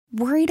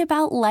Worried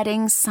about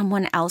letting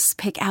someone else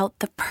pick out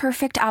the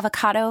perfect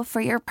avocado for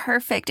your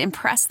perfect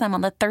impress them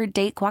on the third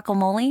date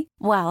guacamole?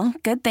 Well,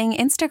 good thing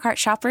Instacart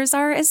shoppers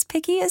are as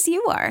picky as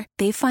you are.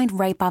 They find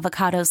ripe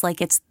avocados like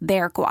it's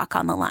their guac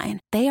on the line.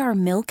 They are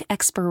milk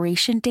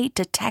expiration date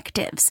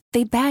detectives.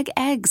 They bag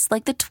eggs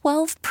like the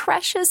 12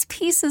 precious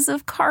pieces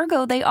of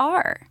cargo they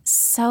are.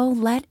 So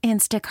let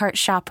Instacart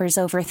shoppers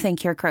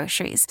overthink your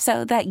groceries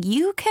so that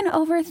you can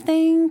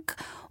overthink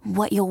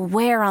what you'll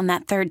wear on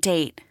that third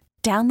date.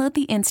 Download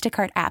the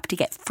Instacart app to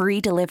get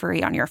free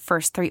delivery on your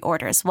first 3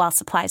 orders while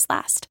supplies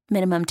last.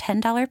 Minimum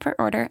 $10 per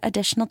order.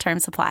 Additional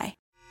terms apply.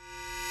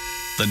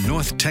 The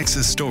North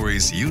Texas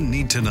stories you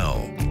need to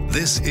know.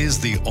 This is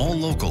the All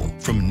Local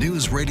from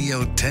News Radio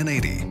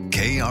 1080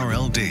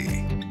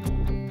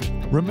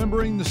 KRLD.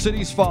 Remembering the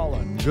city's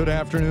fallen. Good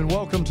afternoon.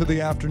 Welcome to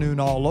the Afternoon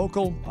All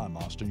Local. I'm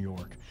Austin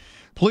York.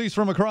 Police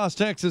from across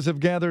Texas have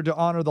gathered to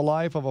honor the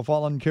life of a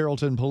fallen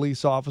Carrollton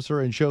police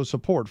officer and show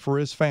support for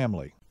his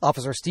family.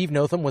 Officer Steve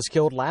Notham was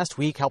killed last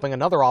week helping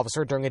another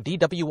officer during a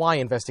DWI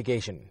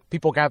investigation.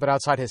 People gathered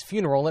outside his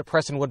funeral at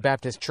Prestonwood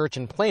Baptist Church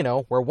in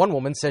Plano, where one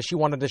woman says she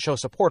wanted to show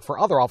support for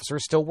other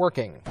officers still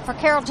working. For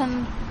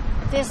Carrollton,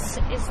 this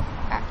is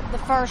the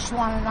first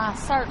one, and I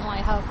certainly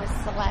hope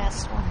it's the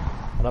last one.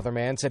 Another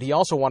man said he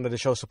also wanted to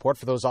show support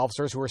for those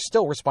officers who are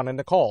still responding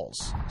to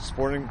calls.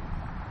 Supporting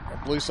our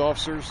police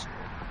officers,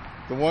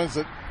 the ones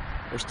that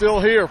are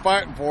still here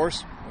fighting for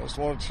us. I just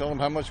want to tell them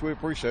how much we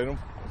appreciate them.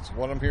 That's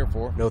what I'm here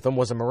for. Notham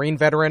was a Marine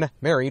veteran,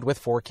 married with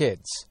 4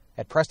 kids.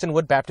 At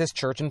Prestonwood Baptist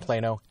Church in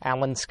Plano,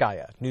 Alan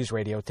Skaya, News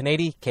Radio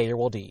 1080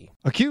 KRLD.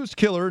 Accused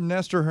killer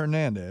Nestor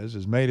Hernandez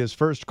has made his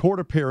first court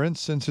appearance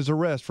since his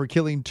arrest for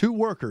killing 2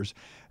 workers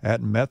at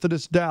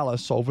Methodist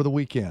Dallas over the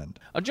weekend.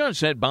 A judge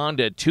set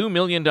bond at $2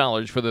 million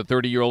for the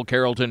 30-year-old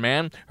Carrollton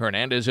man.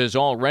 Hernandez has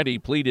already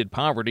pleaded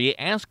poverty,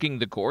 asking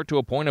the court to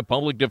appoint a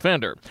public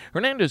defender.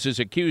 Hernandez is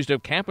accused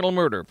of capital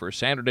murder for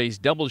Saturday's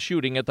double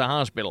shooting at the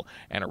hospital.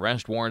 An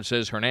arrest warrant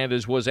says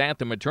Hernandez was at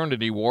the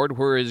maternity ward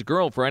where his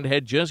girlfriend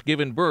had just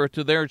given birth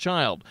to their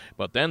child.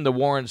 But then the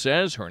warrant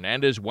says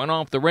Hernandez went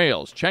off the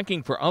rails,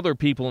 checking for other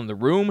people in the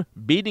room,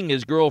 beating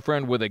his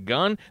girlfriend with a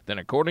gun, then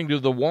according to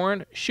the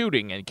warrant,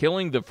 shooting and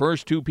killing the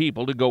first 2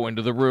 people to go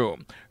into the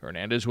room.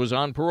 Hernandez was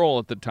on parole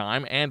at the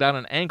time and on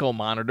an ankle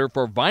monitor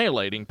for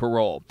violating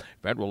parole.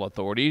 Federal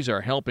authorities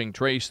are helping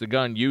trace the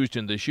gun used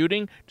in the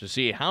shooting to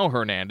see how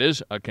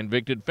Hernandez, a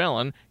convicted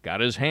felon,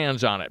 got his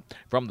hands on it.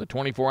 From the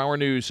 24-hour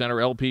News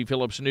Center, LP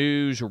Phillips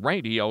News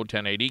Radio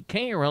 1080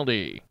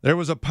 KRLD. There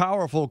was a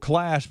powerful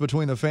clash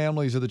between the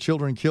families of the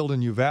children killed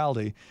in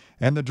Uvalde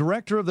and the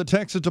director of the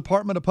Texas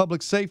Department of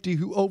Public Safety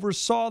who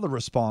oversaw the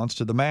response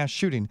to the mass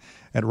shooting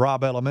at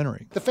Robb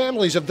Elementary. The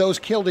families of those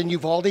killed in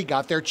Uvalde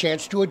got their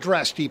chance to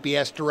address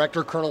DPS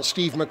Director Colonel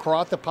Steve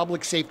McCraw at the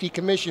Public Safety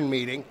Commission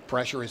meeting.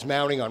 Pressure is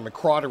mounting on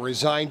McCraw to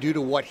resign due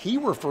to what he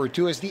referred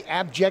to as the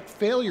abject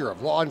failure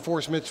of law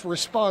enforcement's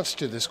response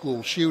to the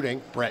school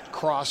shooting. Brett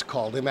Cross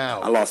called him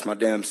out. I lost my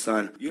damn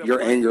son.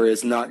 Your anger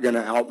is not going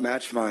to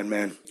outmatch mine,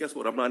 man. Guess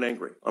what? I'm not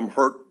angry. I'm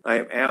hurt. I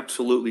am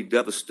absolutely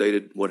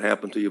devastated what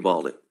happened to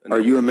Uvalde. Are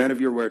you a man of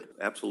your word?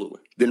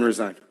 Absolutely. Then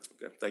resign.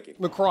 Okay, thank you.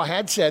 McCraw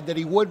had said that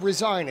he would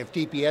resign if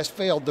DPS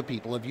failed the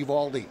people of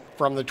Uvalde.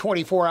 From the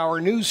 24-hour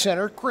News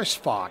Center, Chris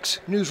Fox,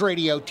 News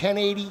Radio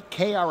 1080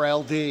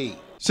 KRLD.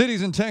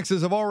 Cities in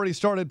Texas have already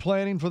started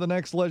planning for the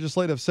next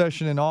legislative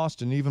session in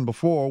Austin, even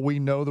before we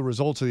know the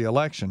results of the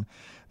election.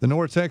 The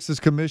North Texas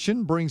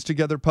Commission brings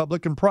together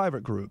public and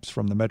private groups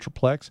from the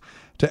Metroplex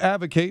to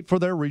advocate for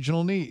their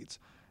regional needs.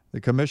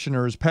 The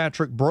commissioners,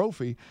 Patrick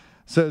Brophy,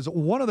 says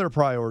one of their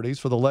priorities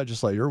for the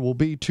legislature will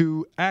be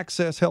to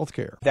access health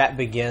care. That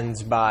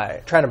begins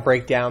by trying to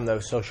break down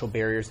those social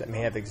barriers that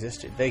may have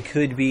existed. They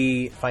could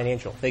be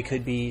financial. They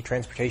could be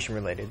transportation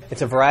related.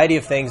 It's a variety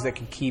of things that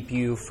could keep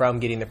you from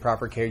getting the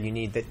proper care you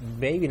need that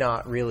maybe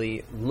not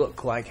really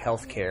look like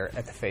health care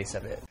at the face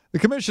of it. The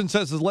commission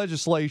says the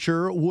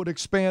legislature would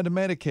expand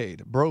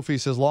Medicaid. Brophy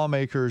says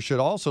lawmakers should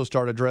also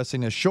start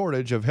addressing a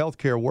shortage of health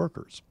care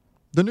workers.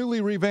 The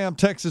newly revamped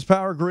Texas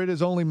power grid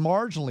is only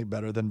marginally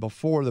better than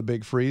before the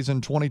big freeze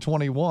in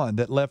 2021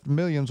 that left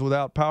millions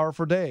without power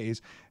for days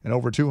and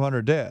over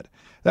 200 dead.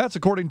 That's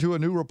according to a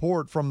new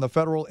report from the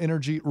Federal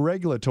Energy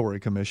Regulatory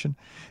Commission.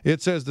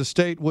 It says the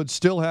state would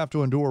still have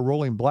to endure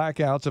rolling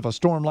blackouts if a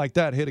storm like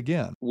that hit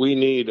again. We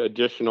need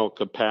additional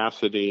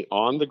capacity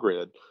on the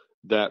grid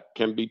that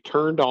can be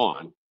turned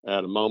on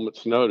at a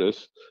moment's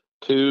notice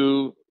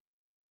to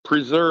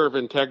preserve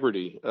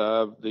integrity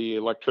of the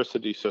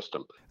electricity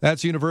system.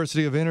 That's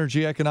University of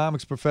Energy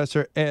Economics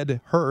professor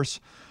Ed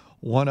Hurst.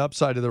 One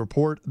upside of the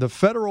report, the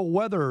federal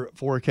weather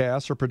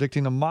forecasts are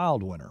predicting a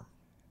mild winter.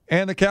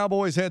 And the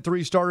Cowboys had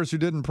 3 starters who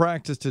didn't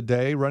practice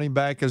today. Running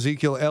back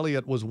Ezekiel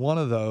Elliott was one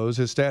of those.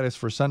 His status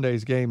for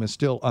Sunday's game is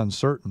still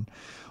uncertain.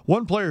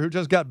 One player who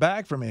just got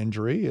back from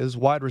injury is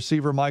wide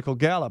receiver Michael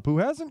Gallup, who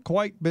hasn't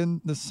quite been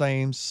the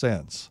same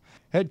since.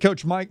 Head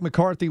coach Mike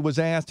McCarthy was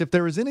asked if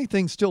there is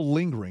anything still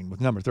lingering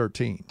with number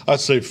 13. I'd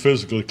say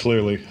physically,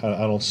 clearly,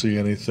 I don't see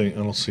anything.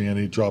 I don't see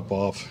any drop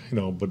off,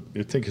 but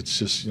I think it's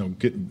just,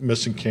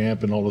 missing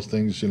camp and all those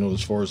things,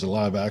 as far as the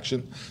live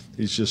action.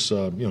 He's just,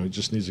 he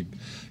just needs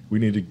we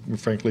need to,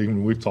 frankly,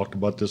 when we've talked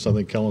about this, I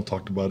think Kellen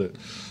talked about it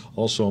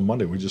also on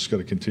Monday. We just got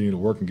to continue to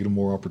work and get him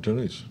more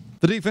opportunities.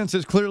 The defense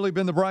has clearly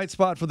been the bright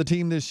spot for the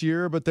team this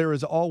year, but there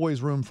is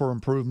always room for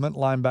improvement.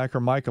 Linebacker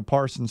Micah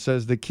Parsons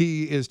says the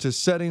key is to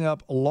setting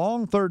up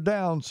long third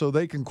down so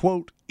they can,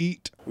 quote,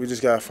 eat. We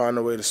just got to find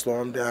a way to slow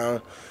them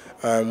down,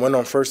 win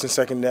on first and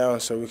second down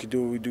so we can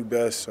do what we do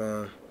best.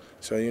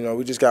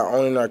 We just got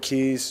owning our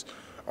keys,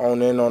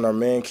 own in on our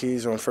man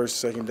keys on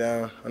first and second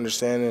down,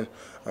 understanding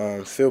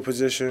field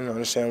position,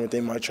 understand what they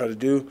might try to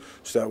do,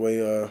 so that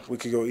way we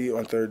could go eat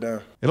on third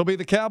down. It'll be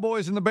the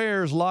Cowboys and the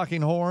Bears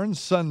locking horns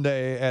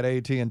Sunday at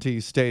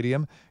AT&T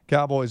Stadium.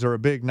 Cowboys are a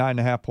big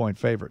 9.5-point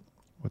favorite.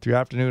 With your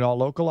afternoon All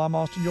Local, I'm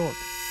Austin York.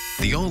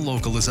 The All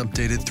Local is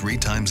updated 3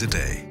 times a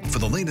day. For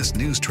the latest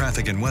news,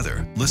 traffic, and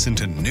weather, listen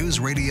to News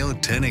Radio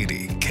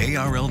 1080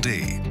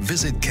 KRLD.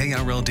 Visit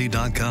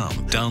KRLD.com,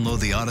 download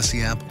the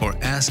Odyssey app, or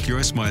ask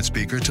your smart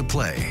speaker to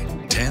play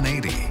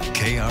 1080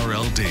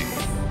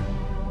 KRLD.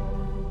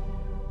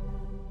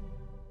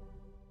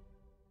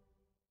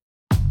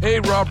 Hey,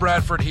 Rob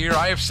Bradford here.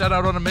 I have set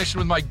out on a mission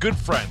with my good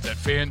friends at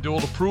FanDuel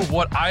to prove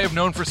what I have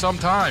known for some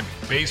time.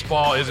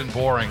 Baseball isn't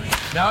boring.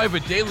 Now I have a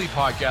daily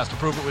podcast to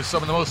prove it with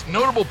some of the most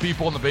notable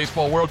people in the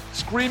baseball world,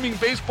 screaming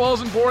baseball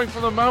isn't boring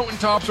from the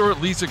mountaintops, or at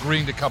least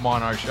agreeing to come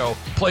on our show.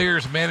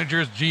 Players,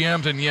 managers,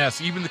 GMs, and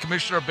yes, even the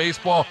commissioner of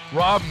baseball,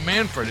 Rob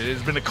Manfred. It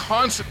has been a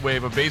constant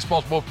wave of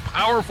baseball's most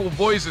powerful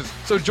voices.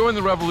 So join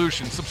the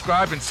revolution.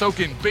 Subscribe and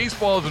soak in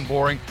Baseball Isn't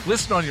Boring.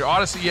 Listen on your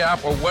Odyssey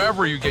app or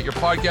wherever you get your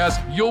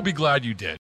podcasts. You'll be glad you did.